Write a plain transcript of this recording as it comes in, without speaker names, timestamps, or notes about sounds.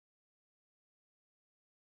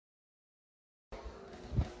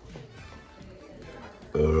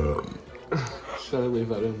Should I leave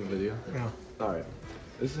that in the video? Yeah. Alright,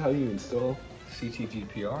 this is how you install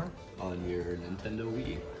CTGPR on your Nintendo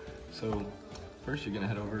Wii. So, first you're going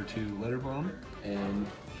to head over to Letterbomb, and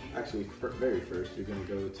actually very first you're going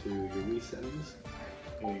to go to your Wii settings,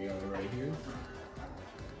 and you're going to go right here.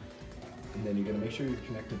 And then you're going to make sure you're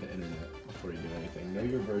connected to internet before you do anything. Know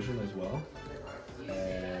your version as well,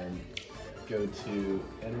 and go to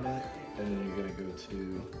internet, and then you're going to go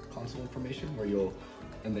to console information where you'll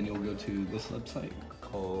go to this website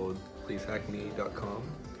called pleasehackme.com,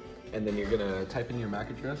 and then you're gonna type in your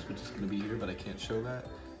MAC address, which is gonna be here, but I can't show that.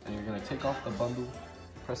 And you're gonna take off the bundle,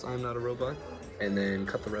 press I'm not a robot, and then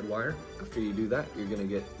cut the red wire. After you do that, you're gonna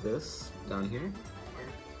get this down here,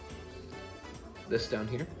 and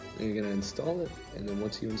you're gonna install it. And then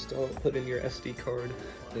once you install it, put in your SD card.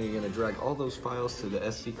 Then you're gonna drag all those files to the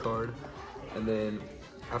SD card, and then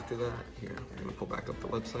after that, here, I'm gonna pull back up the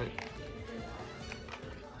website.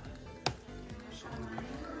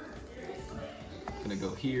 Gonna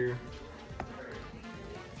go here.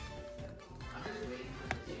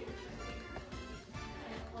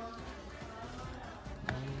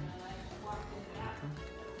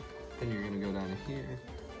 Then you're gonna go down here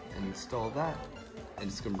and install that. And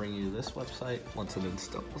it's gonna bring you to this website. Once it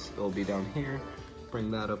installs, it'll be down here.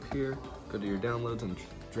 Bring that up here, go to your downloads and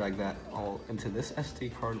drag that all into this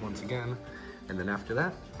SD card once again. And then after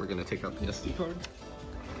that, we're gonna take out the SD card.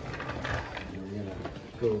 And we're gonna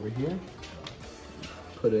go over here.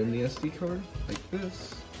 Put in the SD card like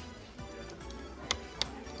this.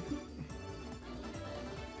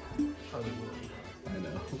 I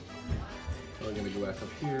know. We're gonna go back up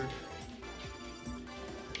here.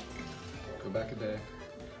 Go back a day.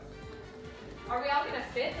 Are we all gonna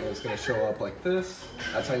fit? And it's gonna show up like this.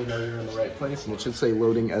 That's how you know you're in the right place. And it should say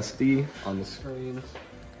loading SD on the screen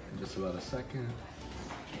in just about a second.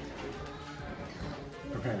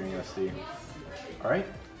 Preparing SD. All right,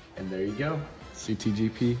 and there you go.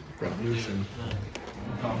 CTGP Revolution.